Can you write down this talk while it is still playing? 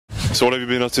So what have you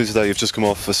been up to today? You've just come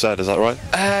off a set, is that right?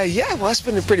 Yeah, well, it's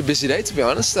been a pretty busy day, to be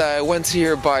honest. I went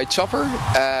here by chopper,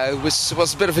 which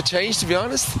was a bit of a change, to be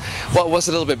honest. Well, it was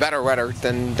a little bit better weather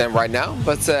than right now,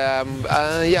 but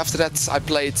yeah, after that I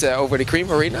played over the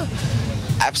Cream Arena.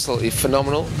 Absolutely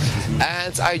phenomenal.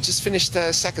 And I just finished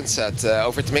the second set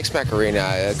over at the Mixmac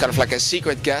Arena, kind of like a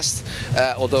secret guest,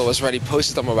 although it was already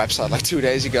posted on my website like 2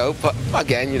 days ago. But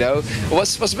again, you know, it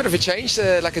was a bit of a change,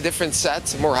 like a different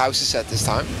set, more housey set this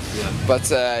time. Yeah. But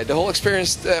the whole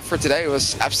experience for today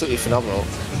was absolutely phenomenal.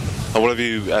 And what have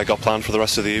you got planned for the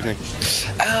rest of the evening?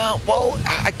 Well,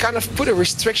 I kind of put a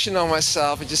restriction on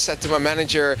myself. I just said to my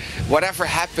manager, whatever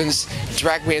happens,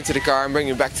 drag me into the car and bring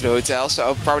me back to the hotel. So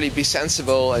I'll probably be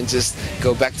sensible and just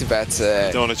go back to bed.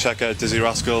 You don't want to check out Dizzy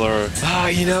Rascal or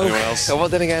you know, anyone else? Well,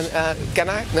 then again, can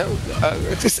I? No.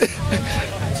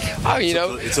 Oh, you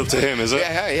know. It's up to him, is it?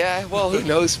 Yeah. Well, who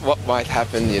knows what might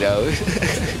happen, you know.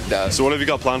 No. So what have you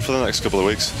got planned for the next couple of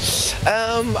weeks?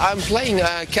 I'm playing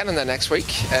Canada next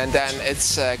week, and then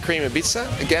it's Cream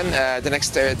Ibiza again the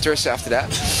next Thursday after that.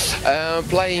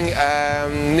 Playing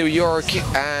New York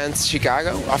and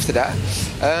Chicago after that.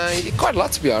 Quite a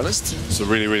lot, to be honest. So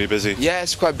really busy. Yeah,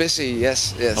 it's quite busy.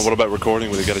 Yes. And what about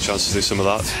recording? Will you get a chance to do some of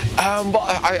that? Well,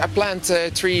 I planned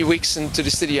 3 weeks into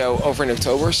the studio over in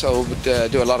October, so would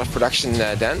do a lot of production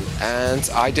then. And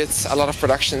I did a lot of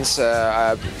productions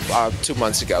 2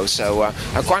 months ago, so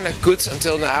I'm quite good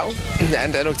until now.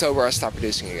 And then October I start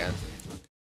producing again.